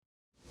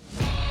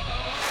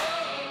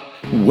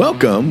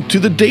Welcome to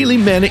the Daily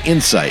Manna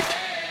Insight,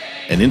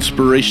 an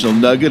inspirational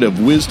nugget of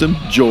wisdom,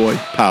 joy,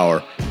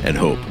 power, and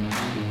hope.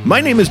 My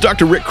name is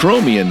Dr. Rick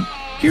Cromie, and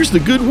here's the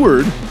good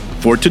word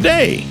for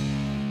today.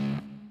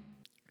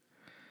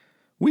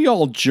 We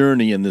all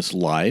journey in this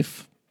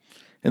life,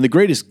 and the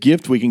greatest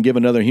gift we can give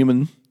another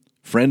human,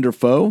 friend or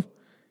foe,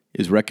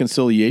 is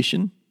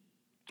reconciliation,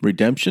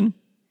 redemption,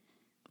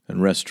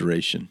 and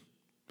restoration.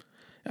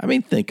 I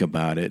mean, think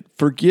about it.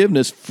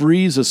 Forgiveness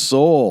frees a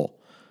soul,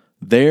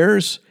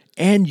 theirs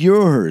and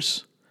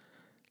yours.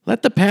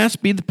 Let the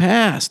past be the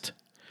past.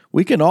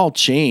 We can all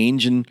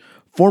change, and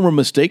former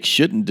mistakes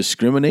shouldn't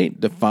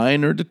discriminate,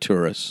 define, or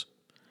deter us.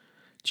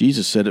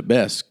 Jesus said it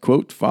best,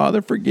 quote,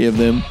 "Father, forgive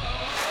them.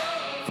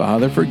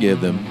 Father, forgive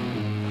them.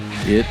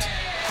 It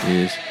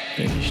is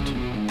finished."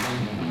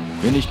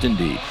 Finished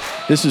indeed.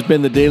 This has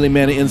been the Daily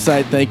Manna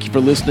Insight. Thank you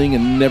for listening,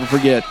 and never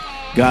forget,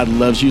 God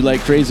loves you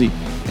like crazy,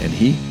 and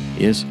He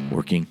is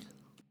working.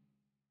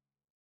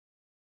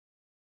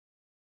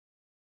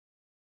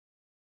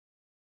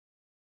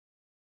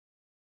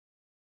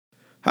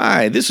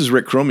 Hi, this is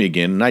Rick Cromie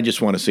again, and I just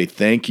want to say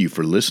thank you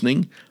for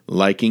listening,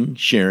 liking,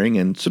 sharing,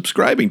 and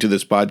subscribing to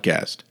this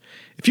podcast.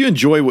 If you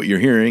enjoy what you're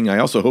hearing, I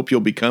also hope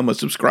you'll become a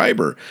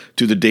subscriber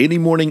to the Daily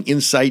Morning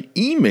Insight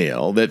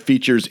email that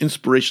features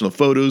inspirational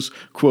photos,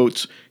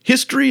 quotes,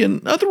 history,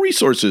 and other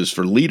resources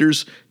for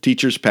leaders,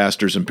 teachers,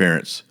 pastors, and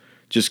parents.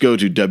 Just go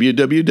to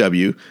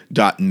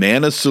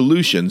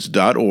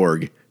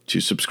www.mannasolutions.org to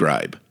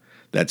subscribe.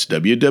 That's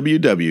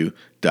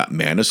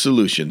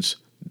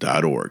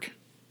www.mannasolutions.org.